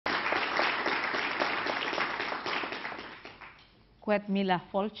Quet Mila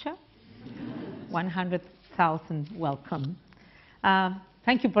Folcha. 100,000 welcome.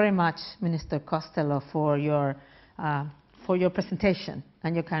 Thank you very much, Minister Costello, for your presentation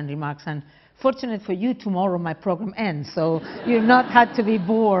and your kind remarks. And fortunate for you, tomorrow my program ends, so you've not had to be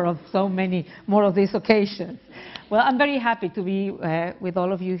bored of so many more of these occasions. Well, I'm very happy to be with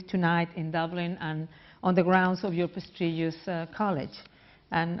all of you tonight in Dublin and on the grounds of your prestigious college.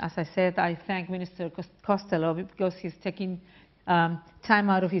 And as I said, I thank Minister Costello because he's taking time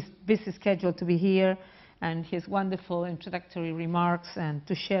out of his busy schedule to be here and his wonderful introductory remarks and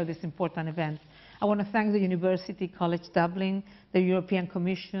to share this important event. I want to thank the University College Dublin, the European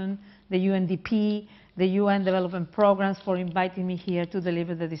Commission, the UNDP, the UN Development Programs for inviting me here to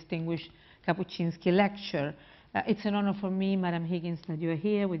deliver the distinguished Kapuscinski Lecture. It's an honor for me, Madam Higgins, that you're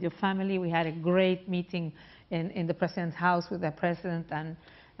here with your family. We had a great meeting in the President's house with the President and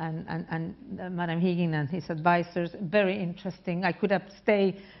Madam Higgins and his advisors. Very interesting. I could have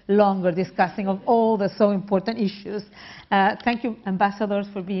stayed longer discussing of all the so important issues. Thank you, ambassadors,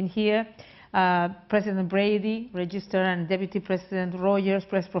 for being here. President Brady, Register and Deputy President Rogers,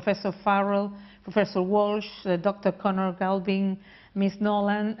 Professor Farrell, Professor Walsh, Dr. Connor Galvin, Ms.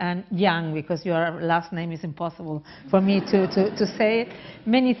 Nolan, and Young, because your last name is impossible for me to say it.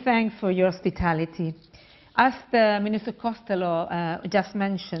 Many thanks for your hospitality. As the Minister Costello just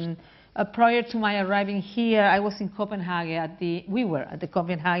mentioned, prior to my arriving here, I was in Copenhagen we were at the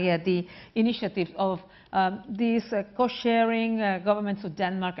Copenhagen at the initiative of these co-sharing governments of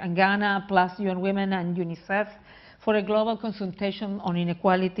Denmark and Ghana, plus UN Women and UNICEF, for a global consultation on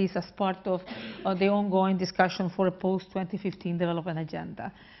inequalities as part of the ongoing discussion for a post-2015 development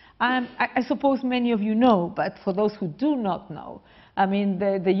agenda. I suppose many of you know, but for those who do not know, I mean,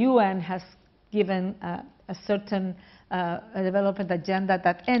 the UN has given a certain development agenda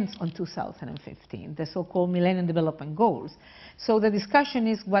that ends on 2015, the so-called Millennium Development Goals. So the discussion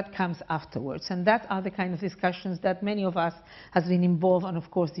is what comes afterwards, and that are the kind of discussions that many of us has been involved, and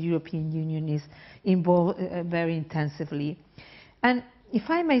of course the European Union is involved very intensively. And if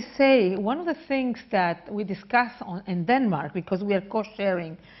I may say, one of the things that we discuss in Denmark, because we are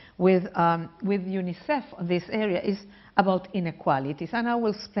co-sharing with UNICEF on this area, is about inequalities, and I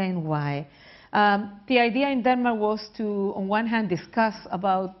will explain why. The idea in Denmark was to, on one hand, discuss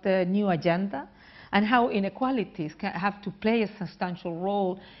about the new agenda and how inequalities have to play a substantial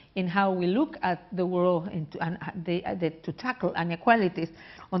role in how we look at the world to tackle inequalities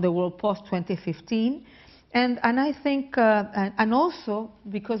on the world post-2015. And I think, and also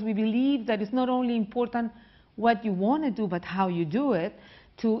because we believe that it's not only important what you want to do, but how you do it,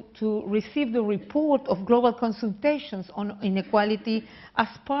 to receive the report of global consultations on inequality as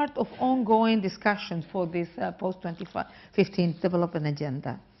part of ongoing discussions for this post-2015 development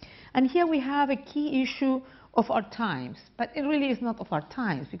agenda. And here we have a key issue of our times, but it really is not of our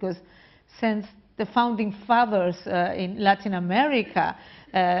times, because since the founding fathers in Latin America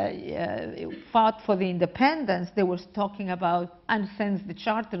fought for the independence, they were talking about, and since the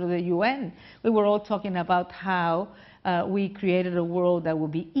Charter of the UN, we were all talking about how we created a world that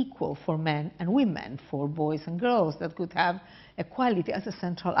would be equal for men and women, for boys and girls, that could have equality as a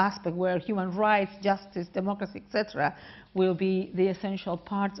central aspect, where human rights, justice, democracy, etc., will be the essential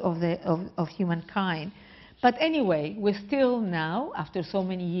parts of humankind. But anyway, we still now, after so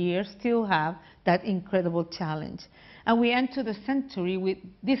many years, still have that incredible challenge. And we enter the century with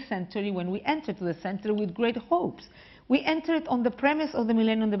this century, when we enter to the century with great hopes. We entered on the premise of the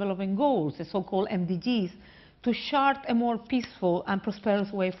Millennium Development Goals, the so-called MDGs, to chart a more peaceful and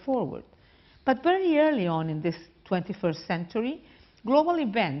prosperous way forward. But very early on in this 21st century, global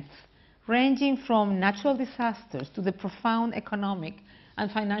events ranging from natural disasters to the profound economic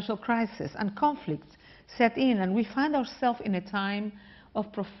and financial crisis and conflicts set in, and we find ourselves in a time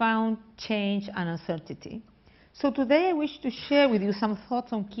of profound change and uncertainty. So today I wish to share with you some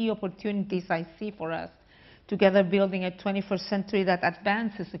thoughts on key opportunities I see for us, together building a 21st century that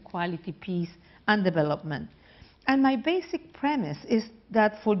advances equality, peace, and development. And my basic premise is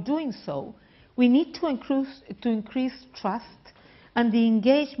that for doing so, we need to increase trust and the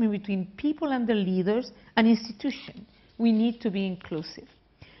engagement between people and their leaders and institutions. We need to be inclusive.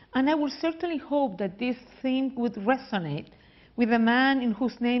 And I would certainly hope that this theme would resonate with the man in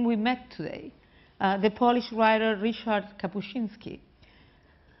whose name we met today, the Polish writer Richard Kapuscinski.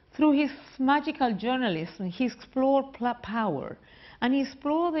 Through his magical journalism, he explored power, and he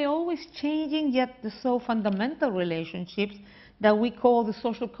explored the always changing yet the so fundamental relationships that we call the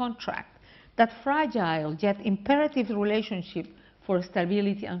social contract, that fragile yet imperative relationship for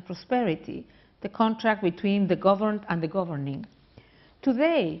stability and prosperity, the contract between the governed and the governing.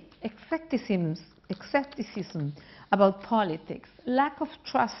 Today, skepticism about politics, lack of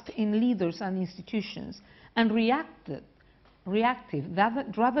trust in leaders and institutions, and reactive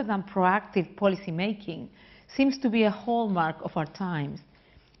rather than proactive policy making seems to be a hallmark of our times.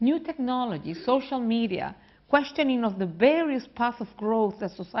 New technology, social media, questioning of the various paths of growth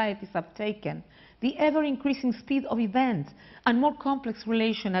that societies have taken, the ever-increasing speed of events, and more complex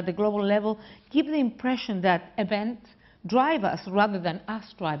relations at the global level give the impression that events drive us rather than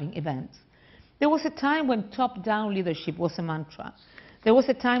us driving events. There was a time when top-down leadership was a mantra. There was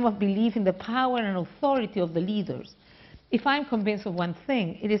a time of belief in the power and authority of the leaders. If I'm convinced of one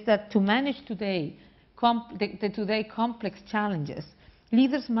thing, it is that to manage today complex challenges,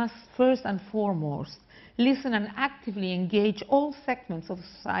 leaders must first and foremost listen and actively engage all segments of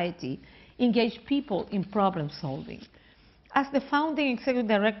society, engage people in problem solving. As the founding executive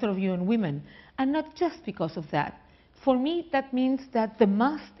director of UN Women, and not just because of that, for me that means that the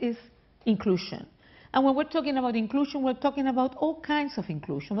must is inclusion. And when we're talking about inclusion, we're talking about all kinds of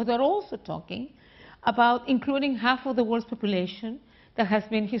inclusion, but we're also talking about including half of the world's population that has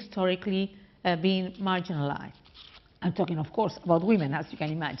been historically being marginalized. I'm talking, of course, about women, as you can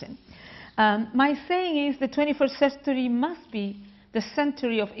imagine. My saying is the 21st century must be the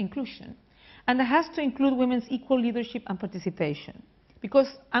century of inclusion, and it has to include women's equal leadership and participation, because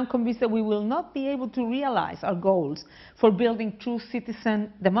I'm convinced that we will not be able to realize our goals for building true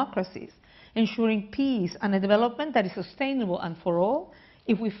citizen democracies, ensuring peace and a development that is sustainable and for all,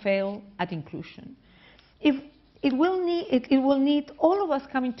 if we fail at inclusion. It will need all of us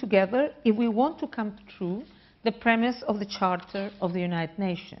coming together if we want to come true the premise of the Charter of the United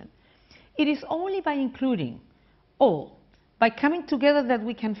Nations. It is only by including all, by coming together, that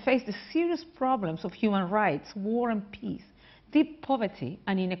we can face the serious problems of human rights, war and peace, deep poverty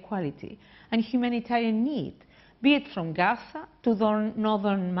and inequality, and humanitarian need, be it from Gaza to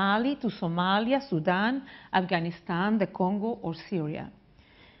northern Mali, to Somalia, Sudan, Afghanistan, the Congo, or Syria.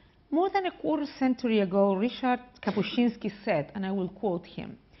 More than a quarter century ago, Richard Kapuscinski said, and I will quote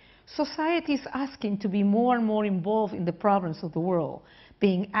him, "Society is asking to be more and more involved in the problems of the world,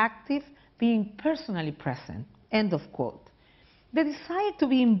 being active, being personally present," end of quote. The desire to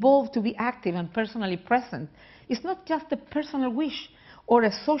be involved, to be active and personally present is not just a personal wish or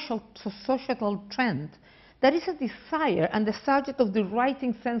a societal trend. That is a desire and the subject of the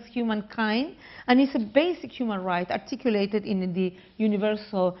writing sense humankind, and is a basic human right articulated in the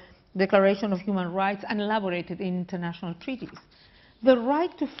Universal Declaration of Human Rights and elaborated in international treaties. The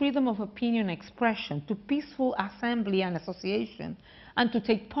right to freedom of opinion and expression, to peaceful assembly and association, and to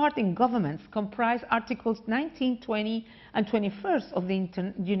take part in governments comprise Articles 19, 20, and 21st of the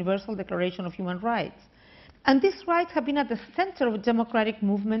Universal Declaration of Human Rights. And these rights have been at the center of democratic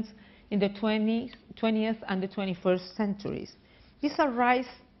movements in the 20th and the 21st centuries. These are rights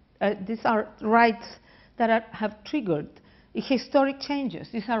that have triggered historic changes.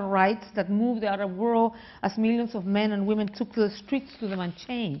 These are rights that moved the Arab world as millions of men and women took to the streets to demand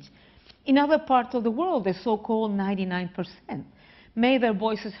change. In other parts of the world, the so-called 99% made their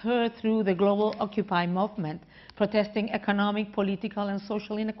voices heard through the global Occupy movement, protesting economic, political, and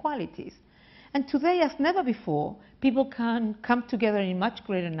social inequalities. And today, as never before, people can come together in much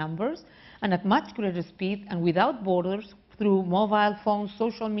greater numbers and at much greater speed and without borders through mobile phones,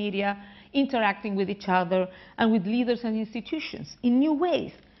 social media, interacting with each other and with leaders and institutions in new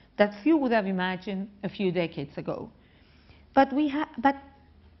ways that few would have imagined a few decades ago. But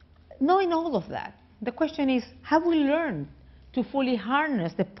knowing all of that, the question is, have we learned to fully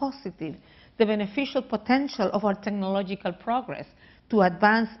harness the positive, the beneficial potential of our technological progress to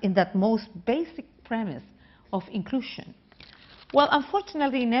advance in that most basic premise of inclusion? Well,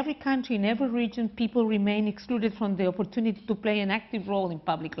 unfortunately, in every country, in every region, people remain excluded from the opportunity to play an active role in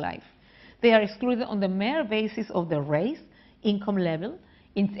public life. They are excluded on the mere basis of their race, income level,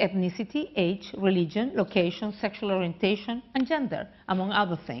 ethnicity, age, religion, location, sexual orientation, and gender, among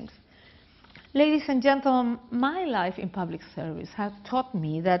other things. Ladies and gentlemen, my life in public service has taught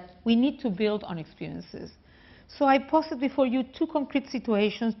me that we need to build on experiences. So I posit before you two concrete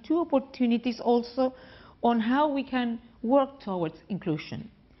situations, two opportunities also on how we can work towards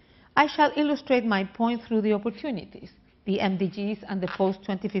inclusion. I shall illustrate my point through the opportunities, the MDGs and the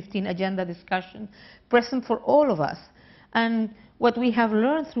post-2015 agenda discussion present for all of us, and what we have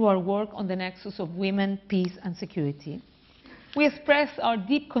learned through our work on the nexus of women, peace, and security. We express our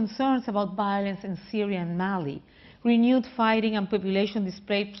deep concerns about violence in Syria and Mali, renewed fighting and population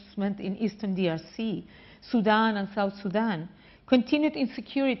displacement in eastern DRC, Sudan and South Sudan, continued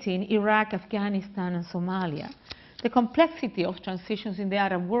insecurity in Iraq, Afghanistan, and Somalia, the complexity of transitions in the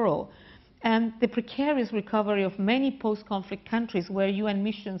Arab world, and the precarious recovery of many post-conflict countries where UN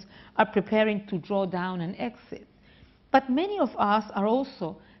missions are preparing to draw down and exit. But many of us are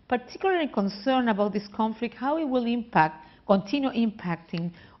also particularly concerned about this conflict, how it will continue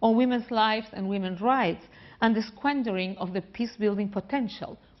impacting on women's lives and women's rights, and the squandering of the peace-building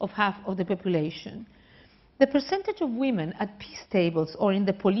potential of half of the population. The percentage of women at peace tables or in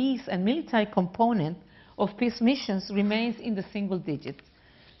the police and military component of peace missions remains in the single digits.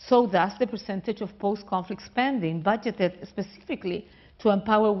 So thus, the percentage of post-conflict spending budgeted specifically to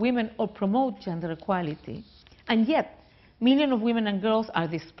empower women or promote gender equality. And yet, millions of women and girls are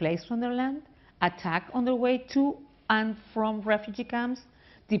displaced from their land, attacked on their way to and from refugee camps,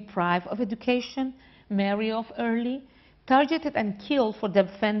 deprived of education, married off early, targeted and killed for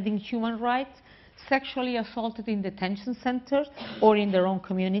defending human rights, sexually assaulted in detention centers or in their own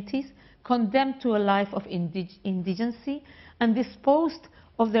communities, condemned to a life of indigency, and disposed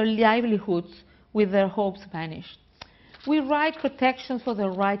of their livelihoods with their hopes vanished. We write protections for their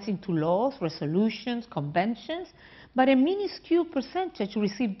rights into laws, resolutions, conventions, but a minuscule percentage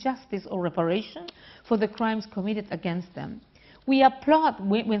receive justice or reparation for the crimes committed against them. We applaud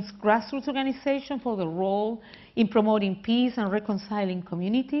women's grassroots organizations for their role in promoting peace and reconciling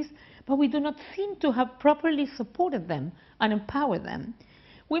communities, but we do not seem to have properly supported them and empowered them.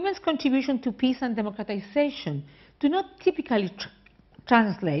 Women's contribution to peace and democratization do not typically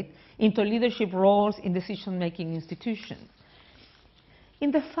translate into leadership roles in decision-making institutions.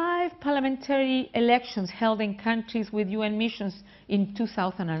 In the 5 parliamentary elections held in countries with UN missions in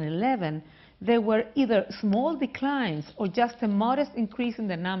 2011, there were either small declines or just a modest increase in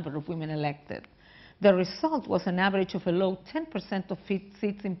the number of women elected. The result was an average of a low 10% of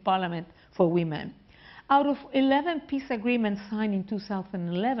seats in parliament for women. Out of 11 peace agreements signed in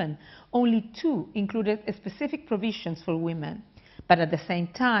 2011, only 2 included specific provisions for women. But at the same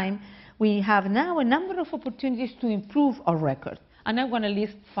time, we have now a number of opportunities to improve our record, and I'm going to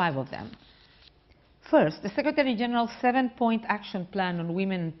list 5 of them. First, the Secretary General's 7-point action plan on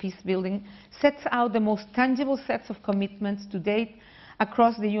women and peace building sets out the most tangible sets of commitments to date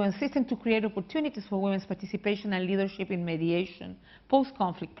across the UN system to create opportunities for women's participation and leadership in mediation,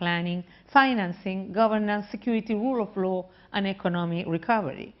 post-conflict planning, financing, governance, security, rule of law, and economic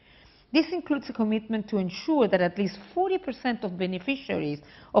recovery. This includes a commitment to ensure that at least 40% of beneficiaries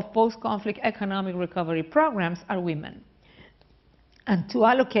of post-conflict economic recovery programs are women, and to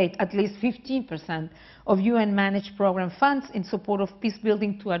allocate at least 15% of UN-managed program funds in support of peace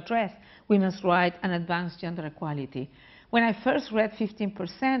building to address women's rights and advance gender equality. When I first read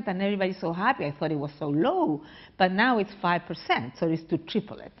 15% and everybody's so happy, I thought it was so low, but now it's 5%, so it's to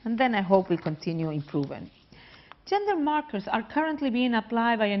triple it. And then I hope we continue improving. Gender markers are currently being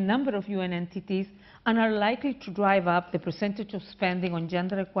applied by a number of UN entities and are likely to drive up the percentage of spending on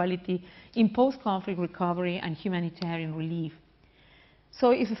gender equality in post-conflict recovery and humanitarian relief.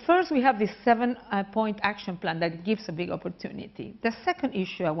 So if first we have this 7-point action plan that gives a big opportunity. The second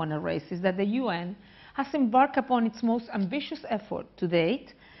issue I want to raise is that the UN has embarked upon its most ambitious effort to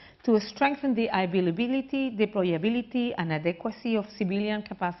date to strengthen the availability, deployability, and adequacy of civilian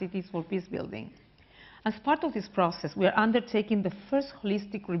capacities for peace building. As part of this process, we are undertaking the first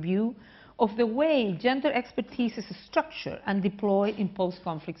holistic review of the way gender expertise is structured and deployed in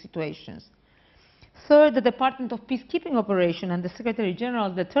post-conflict situations. Third, the Department of Peacekeeping Operations and the Secretary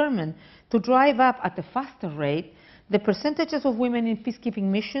General are determined to drive up at a faster rate the percentages of women in peacekeeping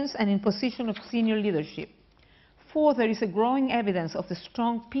missions and in positions of senior leadership. Fourth, there is a growing evidence of the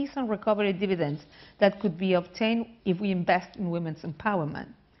strong peace and recovery dividends that could be obtained if we invest in women's empowerment.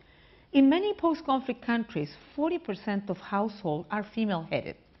 In many post-conflict countries, 40% of households are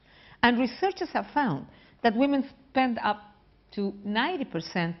female-headed, and researchers have found that women spend up to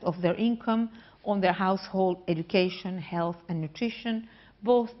 90% of their income on their household education, health, and nutrition,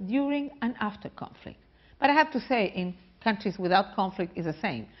 both during and after conflict. But I have to say, in countries without conflict, it's the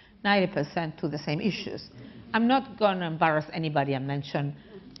same, 90% to the same issues. I'm not going to embarrass anybody and mention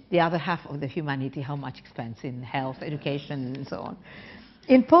the other half of the humanity, how much expense in health, education, and so on.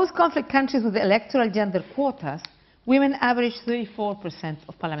 In post-conflict countries with electoral gender quotas, women average 34%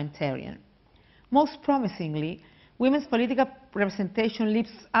 of parliamentarians. Most promisingly, women's political representation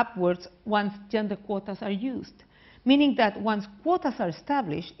leaps upwards once gender quotas are used, meaning that once quotas are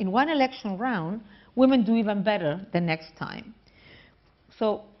established, in one election round, women do even better the next time.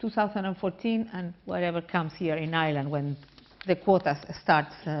 So 2014 and whatever comes here in Ireland when the quotas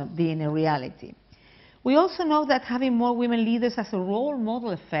starts being a reality. We also know that having more women leaders has a role model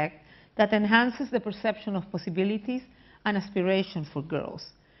effect that enhances the perception of possibilities and aspiration for girls.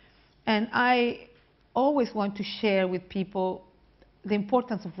 And I always want to share with people the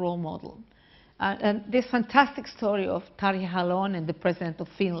importance of role model. And this fantastic story of Tarja Halonen, the president of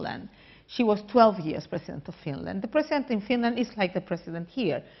Finland. She was 12 years president of Finland. The president in Finland is like the president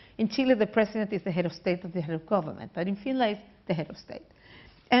here. In Chile, the president is the head of state or the head of government, but in Finland, it's the head of state.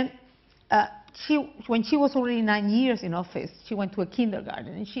 And when she was already 9 years in office, she went to a kindergarten,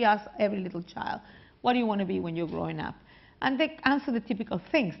 and she asked every little child, what do you want to be when you're growing up? And they answer the typical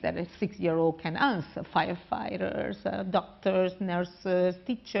things that a 6-year-old can answer: firefighters, doctors, nurses,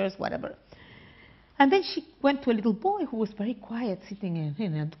 teachers, whatever. And then she went to a little boy who was very quiet, sitting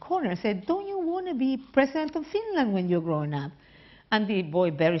in a corner, and said, don't you want to be president of Finland when you're growing up? And the boy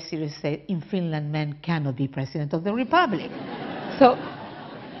very seriously said, in Finland, men cannot be president of the republic. So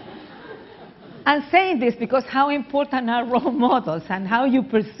I'm saying this because how important are role models, and how you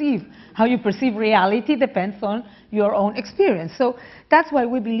perceive reality depends on your own experience. So that's why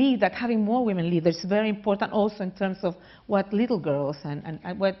we believe that having more women leaders is very important, also in terms of what little girls and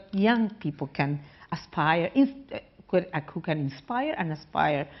what young people can aspire, who can inspire and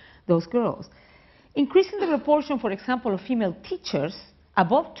aspire those girls. Increasing the proportion, for example, of female teachers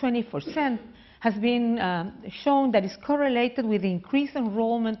above 20% has been shown that is correlated with the increased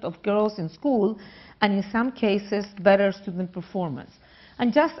enrollment of girls in school, and in some cases, better student performance.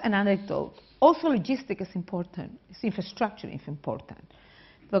 And just an anecdote, also logistics is important, infrastructure is important,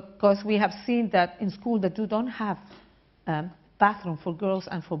 because we have seen that in schools that don't have bathroom for girls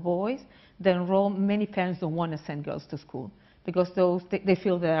and for boys, many parents don't want to send girls to school, because they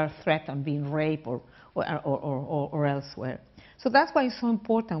feel they are threatened being raped or elsewhere. So that's why it's so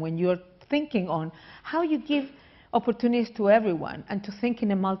important when you're thinking on how you give opportunities to everyone, and to think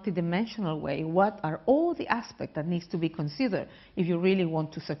in a multidimensional way, what are all the aspects that needs to be considered if you really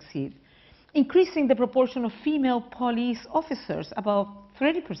want to succeed. Increasing the proportion of female police officers, about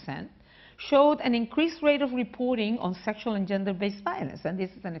 30%, showed an increased rate of reporting on sexual and gender-based violence. And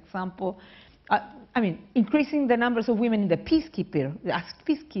this is an example. Increasing the numbers of women in the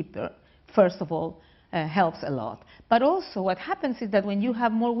peacekeeper, first of all, helps a lot. But also what happens is that when you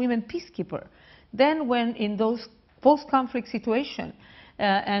have more women peacekeeper, then when in those post-conflict situations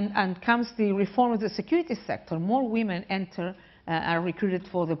and comes the reform of the security sector, more women are recruited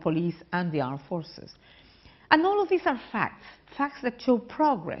for the police and the armed forces. And all of these are facts that show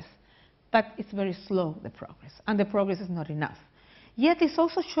progress, but it's very slow, the progress, and the progress is not enough. Yet this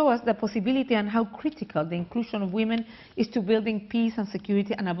also shows us the possibility and how critical the inclusion of women is to building peace and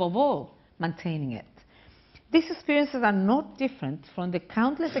security, and above all, maintaining it. These experiences are not different from the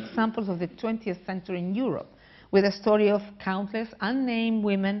countless examples of the 20th century in Europe, with a story of countless unnamed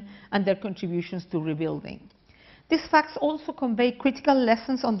women and their contributions to rebuilding. These facts also convey critical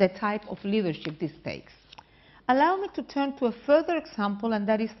lessons on the type of leadership this takes. Allow me to turn to a further example, and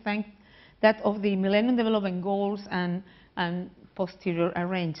that is that of the Millennium Development Goals and posterior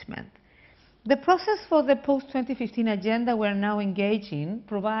arrangement. The process for the post-2015 agenda we're now engaged in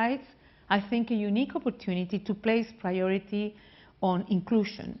provides, I think, a unique opportunity to place priority on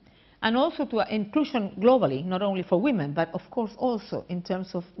inclusion, and also to inclusion globally, not only for women, but of course also in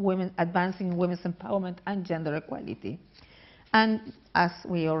terms of women advancing women's empowerment and gender equality. And as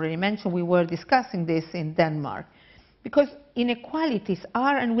we already mentioned, we were discussing this in Denmark, because inequalities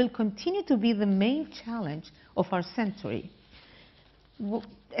are and will continue to be the main challenge of our century.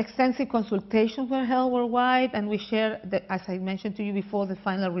 Extensive consultations were held worldwide, and we shared, as I mentioned to you before, the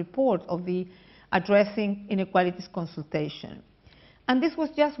final report of the Addressing Inequalities consultation. And this was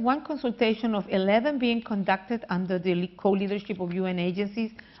just one consultation of 11 being conducted under the co-leadership of UN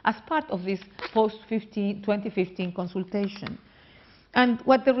agencies as part of this post-2015 consultation. And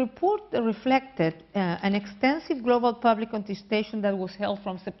what the report reflected, an extensive global public consultation that was held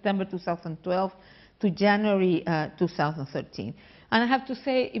from September 2012 to January 2013. And I have to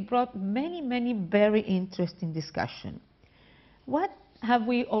say, it brought many, many very interesting discussions. What have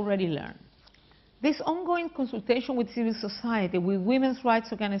we already learned? This ongoing consultation with civil society, with women's rights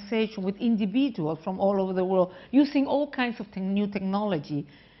organizations, with individuals from all over the world, using all kinds of new technology,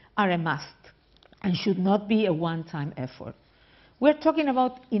 are a must and should not be a one-time effort. We're talking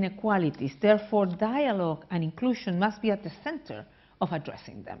about inequalities, therefore dialogue and inclusion must be at the center of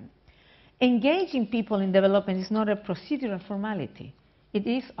addressing them. Engaging people in development is not a procedural formality. It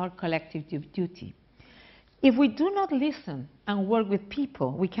is our collective duty. If we do not listen and work with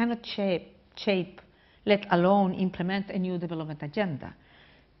people, we cannot shape, let alone implement a new development agenda.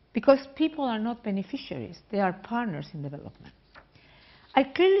 Because people are not beneficiaries, they are partners in development. I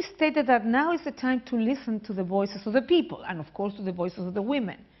clearly stated that now is the time to listen to the voices of the people, and of course to the voices of the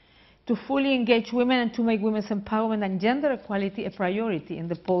women, to fully engage women and to make women's empowerment and gender equality a priority in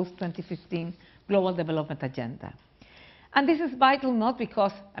the post-2015 Global Development Agenda. And this is vital not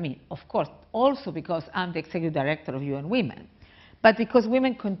because, of course, also because I'm the executive director of UN Women, but because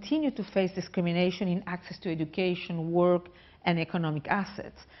women continue to face discrimination in access to education, work, and economic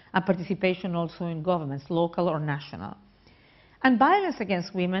assets, and participation also in governments, local or national. And violence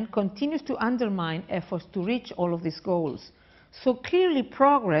against women continues to undermine efforts to reach all of these goals. So clearly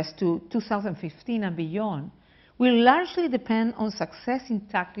progress to 2015 and beyond will largely depend on success in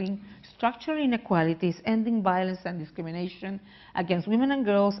tackling structural inequalities, ending violence and discrimination against women and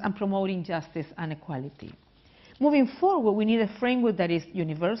girls, and promoting justice and equality. Moving forward, we need a framework that is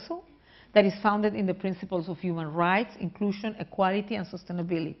universal, that is founded in the principles of human rights, inclusion, equality, and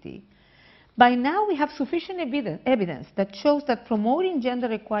sustainability. By now, we have sufficient evidence that shows that promoting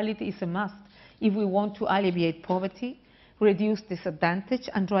gender equality is a must if we want to alleviate poverty, reduce disadvantage,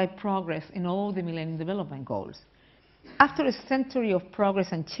 and drive progress in all the Millennium Development Goals. After a century of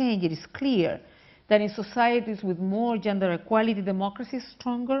progress and change, it is clear that in societies with more gender equality, democracy is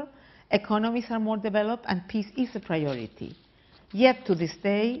stronger, economies are more developed, and peace is a priority. Yet, to this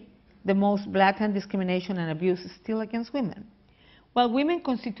day, the most blatant discrimination and abuse is still against women. While women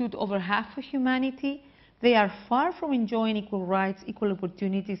constitute over half of humanity, they are far from enjoying equal rights, equal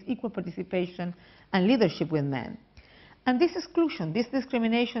opportunities, equal participation, and leadership with men. And this exclusion, this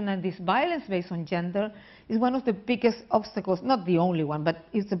discrimination, and this violence based on gender is one of the biggest obstacles, not the only one, but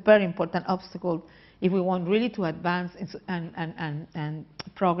it's a very important obstacle if we want really to advance and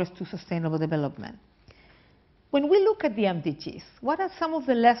progress to sustainable development. When we look at the MDGs, what are some of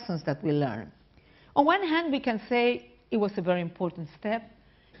the lessons that we learn? On one hand, we can say it was a very important step.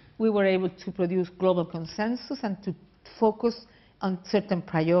 We were able to produce global consensus and to focus on certain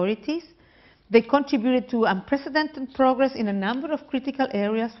priorities. They contributed to unprecedented progress in a number of critical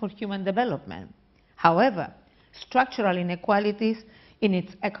areas for human development. However, structural inequalities in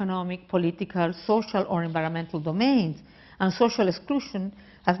its economic, political, social, or environmental domains and social exclusion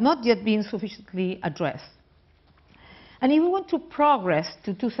has not yet been sufficiently addressed. And if we want to progress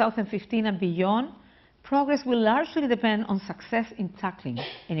to 2015 and beyond, progress will largely depend on success in tackling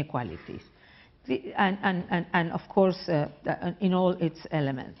inequalities, and of course, in all its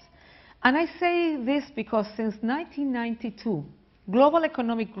elements. And I say this because since 1992, global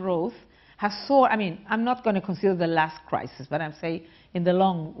economic growth has soared. I'm not going to consider the last crisis, but I'm saying in the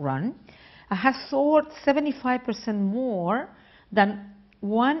long run, has soared 75% more than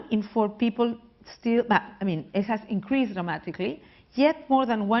 1 in 4 people still, it has increased dramatically, yet more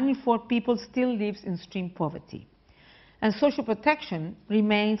than 1 in 4 people still lives in extreme poverty. And social protection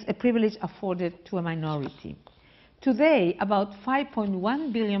remains a privilege afforded to a minority. Today, about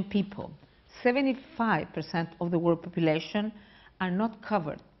 5.1 billion people, 75% of the world population, are not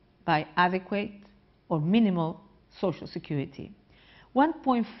covered by adequate or minimal social security.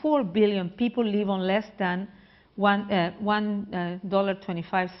 1.4 billion people live on less than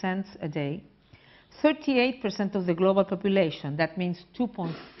 $1.25 a day. 38% of the global population, that means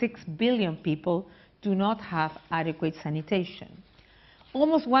 2.6 billion people, do not have adequate sanitation.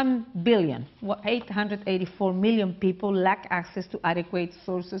 Almost 1 billion, 884 million people lack access to adequate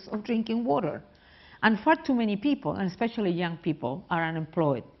sources of drinking water. And far too many people, and especially young people, are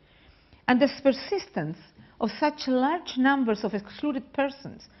unemployed. And the persistence of such large numbers of excluded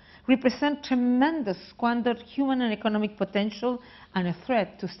persons represent tremendous squandered human and economic potential and a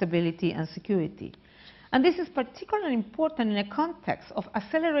threat to stability and security. And this is particularly important in a context of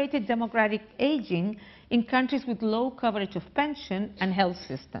accelerated demographic aging in countries with low coverage of pension and health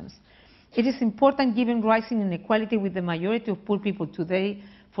systems. It is important given rising inequality with the majority of poor people today,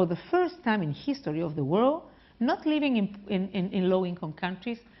 for the first time in history of the world, not living in low-income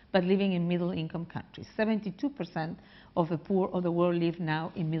countries, but living in middle-income countries. 72% of the poor of the world live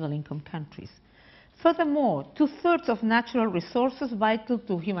now in middle-income countries. Furthermore, 2/3 of natural resources vital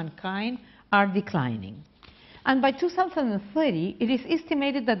to humankind are declining. And by 2030, it is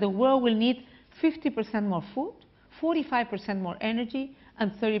estimated that the world will need 50% more food, 45% more energy,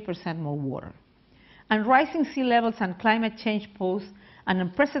 and 30% more water. And rising sea levels and climate change pose an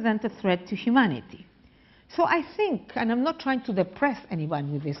unprecedented threat to humanity. So I think, and I'm not trying to depress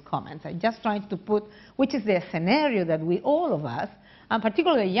anyone with these comments, I'm just trying to put which is the scenario that we, all of us, and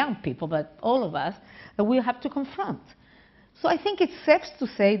particularly young people, but all of us, that we have to confront. So I think it's safe to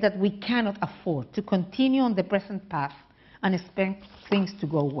say that we cannot afford to continue on the present path and expect things to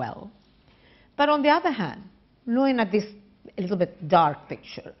go well. But on the other hand, looking at this a little bit dark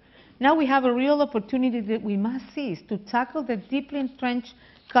picture, now we have a real opportunity that we must seize to tackle the deeply entrenched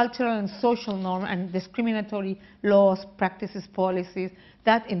cultural and social norm and discriminatory laws, practices, policies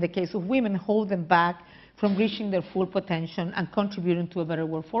that, in the case of women, hold them back from reaching their full potential and contributing to a better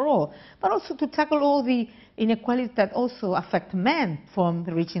world for all, but also to tackle all the inequalities that also affect men from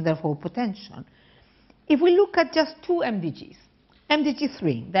reaching their full potential. If we look at just two MDGs, MDG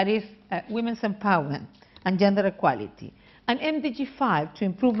 3, that is women's empowerment and gender equality, and MDG 5, to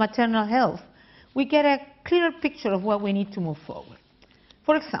improve maternal health, we get a clearer picture of what we need to move forward.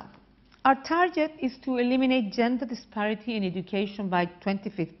 For example, our target is to eliminate gender disparity in education by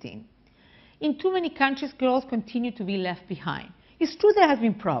 2015. In too many countries, girls continue to be left behind. It's true there has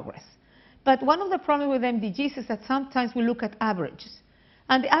been progress, but one of the problems with MDGs is that sometimes we look at averages,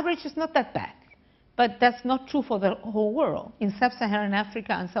 and the average is not that bad. But that's not true for the whole world. In sub-Saharan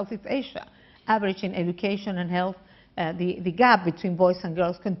Africa and Southeast Asia, average in education and health, the gap between boys and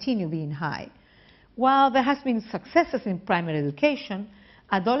girls continue being high. While there has been successes in primary education,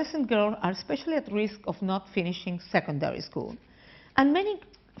 adolescent girls are especially at risk of not finishing secondary school. And many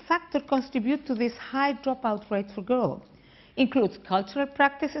factors contribute to this high dropout rate for girls. Includes cultural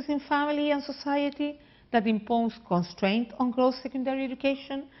practices in family and society that impose constraint on girls' secondary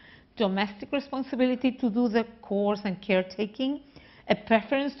education, domestic responsibility to do the chores and caretaking, a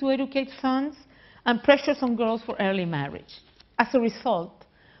preference to educate sons, and pressures on girls for early marriage. As a result,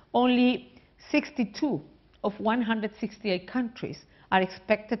 only 62 of 168 countries are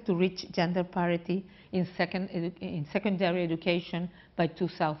expected to reach gender parity in secondary education by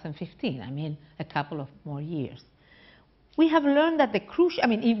 2015. I mean, a couple of more years. We have learned that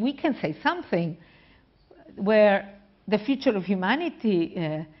if we can say something where the future of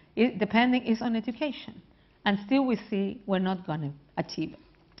humanity is on education, and still we see we're not going to achieve it.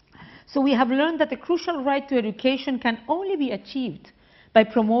 So we have learned that the crucial right to education can only be achieved by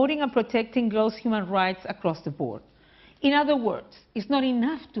promoting and protecting girls' human rights across the board. In other words, it's not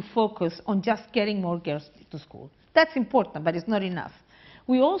enough to focus on just getting more girls to school. That's important, but it's not enough.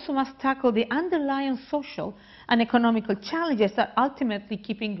 We also must tackle the underlying social and economical challenges that are ultimately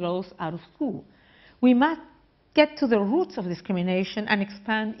keeping girls out of school. We must get to the roots of discrimination and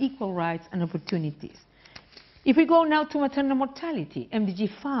expand equal rights and opportunities. If we go now to maternal mortality, MDG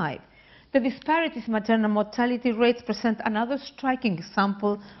 5, the disparities in maternal mortality rates present another striking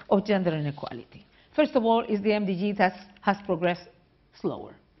example of gender inequality. First of all, is the MDG that has progressed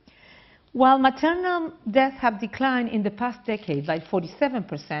slower. While maternal deaths have declined in the past decade by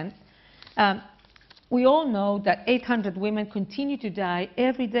 47%, we all know that 800 women continue to die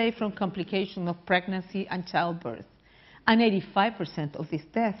every day from complications of pregnancy and childbirth, and 85% of these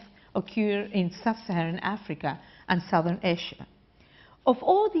deaths occur in sub-Saharan Africa and Southern Asia. Of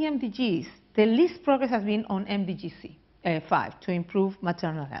all the MDGs, the least progress has been on MDG 5, to improve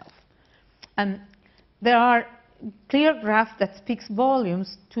maternal health. And there are clear graphs that speaks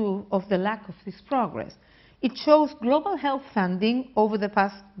volumes of the lack of this progress. It shows global health funding over the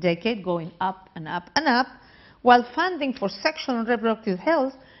past decade going up and up and up, while funding for sexual and reproductive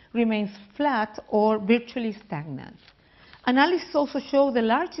health remains flat or virtually stagnant. Analysis also show the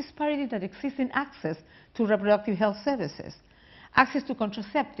large disparity that exists in access to reproductive health services. Access to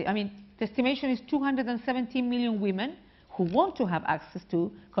contraceptive, the estimation is 217 million women who want to have access to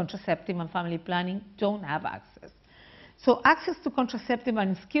contraceptive and family planning don't have access. So access to contraceptive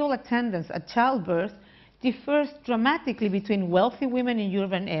and skilled attendance at childbirth differs dramatically between wealthy women in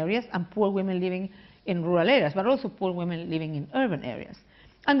urban areas and poor women living in rural areas, but also poor women living in urban areas.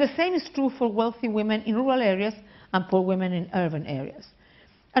 And the same is true for wealthy women in rural areas and poor women in urban areas.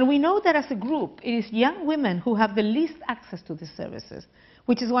 And we know that as a group, it is young women who have the least access to these services,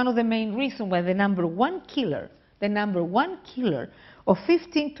 which is one of the main reasons why the number one killer of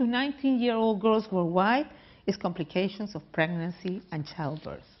 15 to 19-year-old girls worldwide is complications of pregnancy and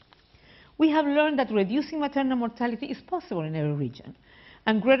childbirth. We have learned that reducing maternal mortality is possible in every region,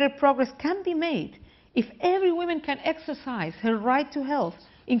 and greater progress can be made if every woman can exercise her right to health,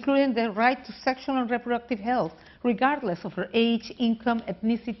 including the right to sexual and reproductive health, regardless of her age, income,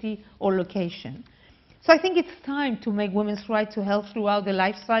 ethnicity, or location. So I think it's time to make women's right to health throughout the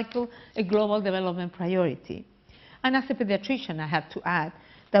life cycle a global development priority. And as a pediatrician, I have to add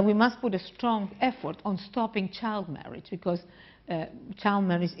that we must put a strong effort on stopping child marriage, because child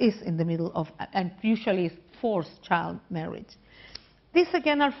marriage is in the middle of, and usually is forced child marriage. These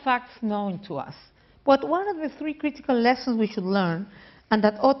again are facts known to us. But one of the three critical lessons we should learn, and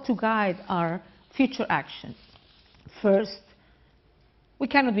that ought to guide our future action. First, we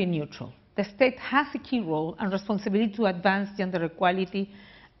cannot be neutral. The state has a key role and responsibility to advance gender equality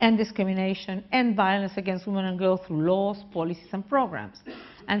and discrimination and violence against women and girls through laws, policies, and programs.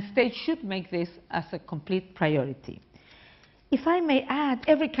 And states should make this as a complete priority. If I may add,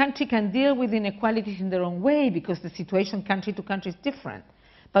 every country can deal with inequalities in their own way because the situation country to country is different.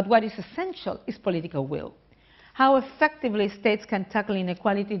 But what is essential is political will. How effectively states can tackle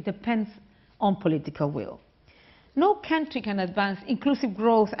inequality depends on political will. No country can advance inclusive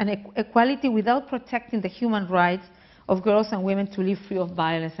growth and equality without protecting the human rights of girls and women to live free of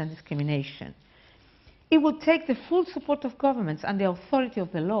violence and discrimination. It would take the full support of governments and the authority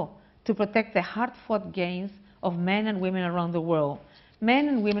of the law to protect the hard-fought gains of men and women around the world, men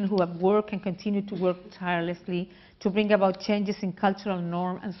and women who have worked and continue to work tirelessly to bring about changes in cultural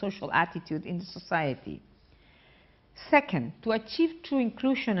norm and social attitude in the society. Second, to achieve true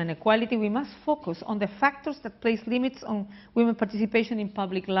inclusion and equality, we must focus on the factors that place limits on women's participation in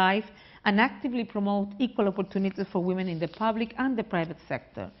public life and actively promote equal opportunities for women in the public and the private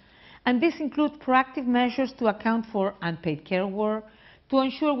sector. And this includes proactive measures to account for unpaid care work, to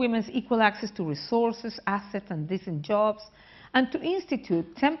ensure women's equal access to resources, assets, and decent jobs, and to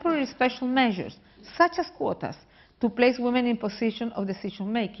institute temporary special measures, such as quotas, to place women in positions of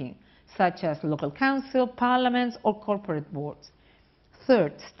decision-making, such as local council, parliaments, or corporate boards.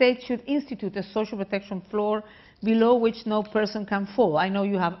 Third, states should institute a social protection floor below which no person can fall. I know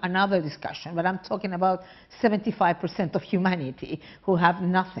you have another discussion, but I'm talking about 75% of humanity who have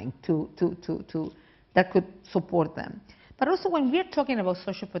nothing that could support them. But also when we're talking about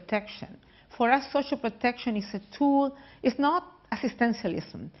social protection, for us social protection is a tool, it's not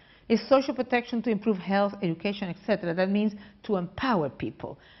assistantialism. It's social protection to improve health, education, etc. That means to empower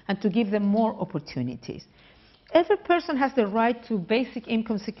people and to give them more opportunities. Every person has the right to basic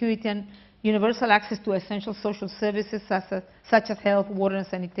income security and universal access to essential social services such as health, water and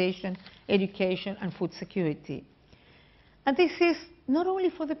sanitation, education, and food security. And this is not only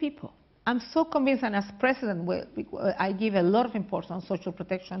for the people. I'm so convinced, and as president, I give a lot of importance on social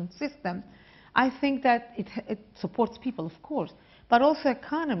protection system. I think that it supports people, of course, but also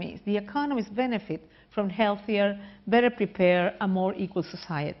economies. The economies benefit from healthier, better prepared, and more equal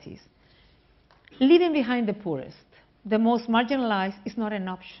societies. Leaving behind the poorest, the most marginalized, is not an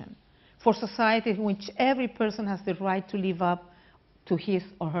option for society in which every person has the right to live up to his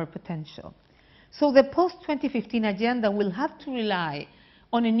or her potential. So the post-2015 agenda will have to rely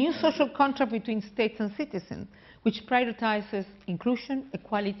on a new social contract between states and citizens, which prioritizes inclusion,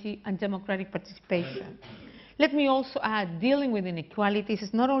 equality, and democratic participation. Let me also add, dealing with inequalities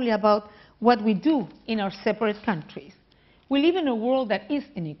is not only about what we do in our separate countries. We live in a world that is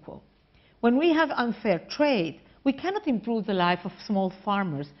unequal. When we have unfair trade, we cannot improve the life of small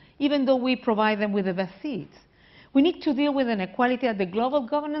farmers, even though we provide them with the best seeds. We need to deal with inequality at the global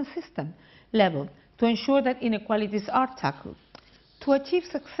governance system level to ensure that inequalities are tackled. To achieve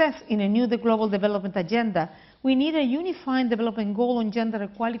success in a new global development agenda, we need a unified development goal on gender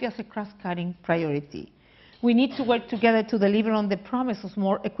equality as a cross-cutting priority. We need to work together to deliver on the promise of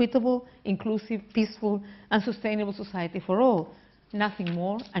more equitable, inclusive, peaceful, and sustainable society for all. Nothing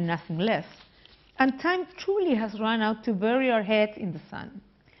more and nothing less. And time truly has run out to bury our heads in the sand.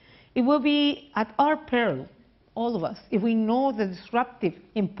 It will be at our peril, all of us, if we ignore the disruptive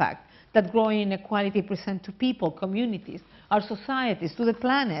impact that growing inequality presents to people, communities, our societies, to the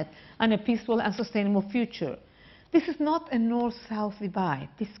planet, and a peaceful and sustainable future. This is not a north-south divide.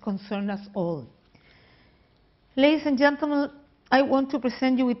 This concerns us all. Ladies and gentlemen, I want to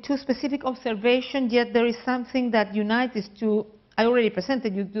present you with two specific observations, yet there is something that unites these two. I already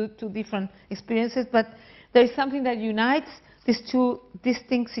presented you two different experiences, but there is something that unites these two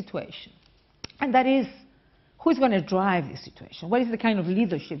distinct situations. And that is, who is going to drive this situation? What is the kind of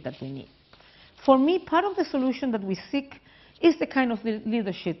leadership that we need? For me, part of the solution that we seek is the kind of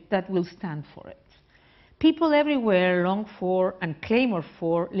leadership that will stand for it. People everywhere long for and clamor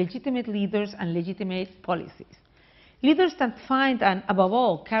for legitimate leaders and legitimate policies. Leaders that find and, above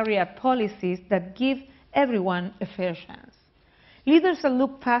all, carry out policies that give everyone a fair chance. Leaders that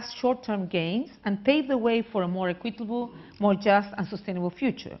look past short-term gains and pave the way for a more equitable, more just, and sustainable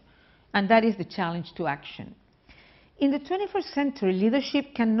future. And that is the challenge to action. In the 21st century,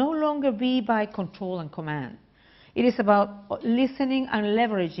 leadership can no longer be by control and command. It is about listening and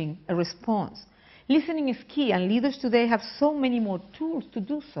leveraging a response. Listening is key, and leaders today have so many more tools to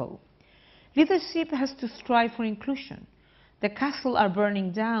do so. Leadership has to strive for inclusion. The castles are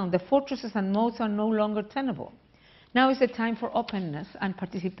burning down. The fortresses and moats are no longer tenable. Now is the time for openness and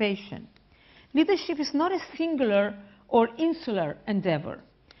participation. Leadership is not a singular or insular endeavor.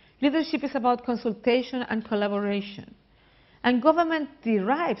 Leadership is about consultation and collaboration. And government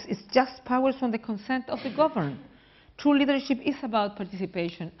derives its just powers from the consent of the governed. True leadership is about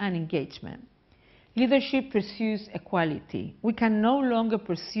participation and engagement. Leadership pursues equality. We can no longer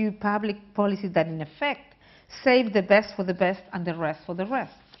pursue public policies that, in effect, save the best for the best and the rest for the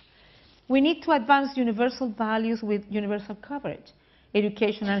rest. We need to advance universal values with universal coverage.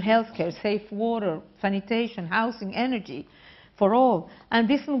 education and healthcare, safe water, sanitation, housing, energy for all. And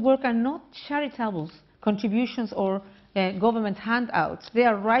decent work are not charitable contributions or government handouts. They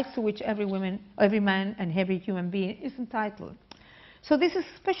are rights to which every man and every human being is entitled. So this is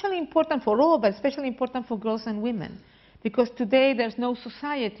especially important for all, but especially important for girls and women, because today there's no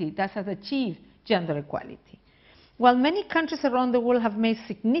society that has achieved gender equality. While many countries around the world have made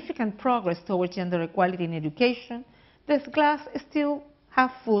significant progress towards gender equality in education, this glass is still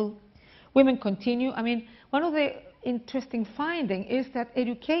half full. Women continue. I mean, one of the interesting findings is that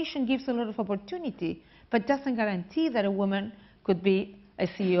education gives a lot of opportunity, but doesn't guarantee that a woman could be a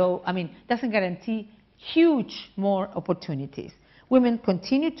CEO. I mean, doesn't guarantee huge more opportunities. Women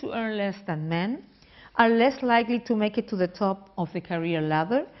continue to earn less than men, are less likely to make it to the top of the career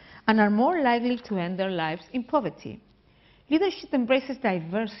ladder, and are more likely to end their lives in poverty. Leadership embraces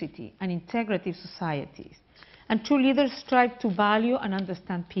diversity and integrative societies, and true leaders strive to value and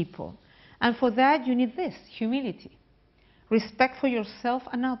understand people. And for that, you need this: humility, respect for yourself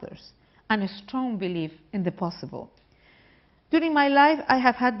and others, and a strong belief in the possible. During my life, I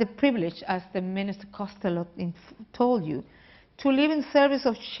have had the privilege, as the Minister Costello told you, to live in service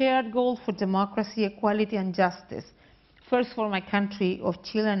of shared goals for democracy, equality, and justice, first for my country of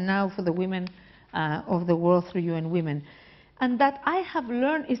Chile, and now for the women of the world through UN Women. And that I have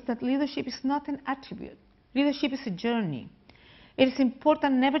learned is that leadership is not an attribute. Leadership is a journey. It is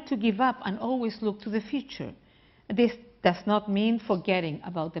important never to give up and always look to the future. This does not mean forgetting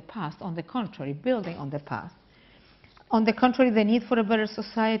about the past. On the contrary, building on the past. On the contrary, the need for a better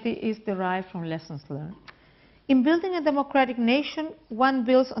society is derived from lessons learned. In building a democratic nation, one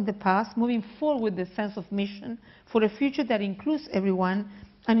builds on the past, moving forward with the sense of mission for a future that includes everyone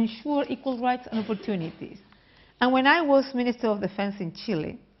and ensures equal rights and opportunities. And when I was Minister of Defense in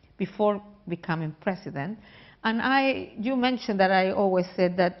Chile, before becoming president, and you mentioned that I always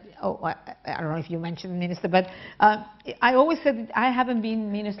said that, I don't know if you mentioned Minister, but I always said that I haven't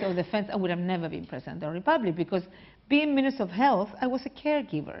been Minister of Defense, I would have never been President of the Republic, because being Minister of Health, I was a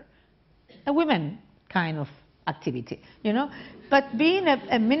caregiver, a women kind of activity, you know. But being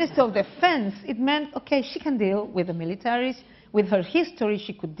a Minister of Defense, it meant, okay, she can deal with the militaries, with her history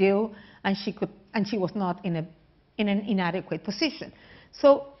she could deal, and she was not in an inadequate position.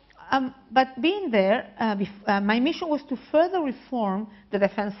 So, but being there, my mission was to further reform the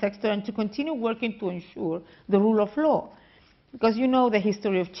defense sector and to continue working to ensure the rule of law, because you know the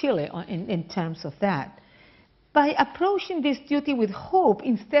history of Chile in terms of that. By approaching this duty with hope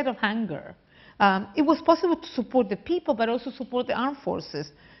instead of anger, it was possible to support the people, but also support the armed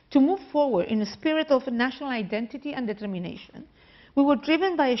forces, to move forward in a spirit of national identity and determination. We were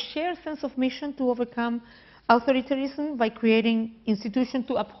driven by a shared sense of mission to overcome authoritarianism by creating institutions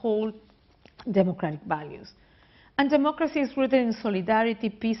to uphold democratic values. And democracy is rooted in solidarity,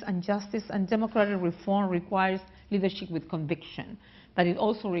 peace, and justice, and democratic reform requires leadership with conviction, but it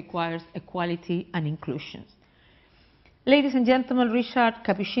also requires equality and inclusion. Ladies and gentlemen, Richard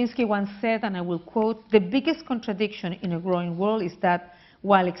Kapuscinski once said, and I will quote, "The biggest contradiction in a growing world is that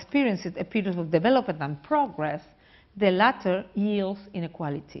while experiencing a period of development and progress, the latter yields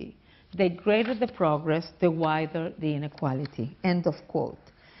inequality. The greater the progress, the wider the inequality." End of quote.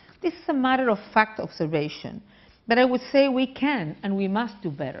 This is a matter of fact observation, but I would say we can and we must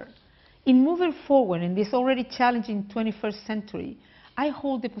do better. In moving forward in this already challenging 21st century, I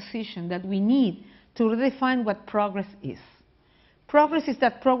hold the position that we need to redefine what progress is. Progress is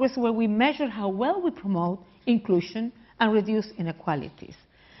that progress where we measure how well we promote inclusion and reduce inequalities.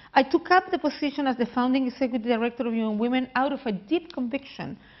 I took up the position as the founding executive director of UN Women out of a deep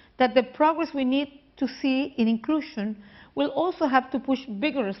conviction that the progress we need to see in inclusion will also have to push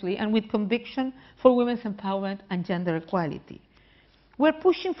vigorously and with conviction for women's empowerment and gender equality. We're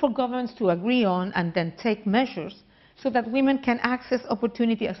pushing for governments to agree on and then take measures so that women can access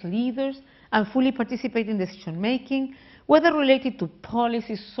opportunity as leaders and fully participate in decision-making, whether related to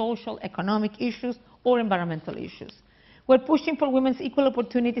policy, social, economic issues, or environmental issues. We're pushing for women's equal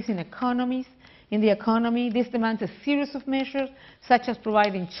opportunities in the economy. This demands a series of measures, such as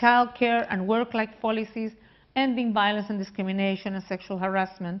providing childcare and work-life policies, ending violence and discrimination and sexual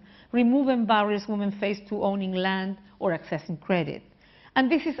harassment, removing barriers women face to owning land or accessing credit. And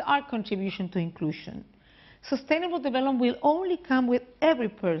this is our contribution to inclusion. Sustainable development will only come with every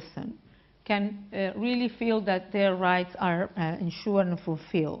person can really feel that their rights are ensured and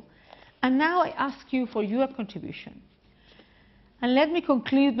fulfilled. And now I ask you for your contribution. And let me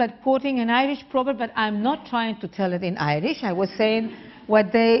conclude by quoting an Irish proverb, but I'm not trying to tell it in Irish. I was saying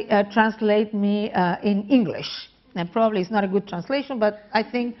what they translate me in English. And probably it's not a good translation, but I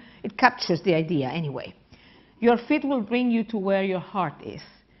think it captures the idea anyway. Your feet will bring you to where your heart is.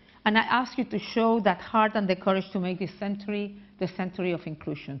 And I ask you to show that heart and the courage to make this century the century of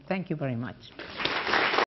inclusion. Thank you very much.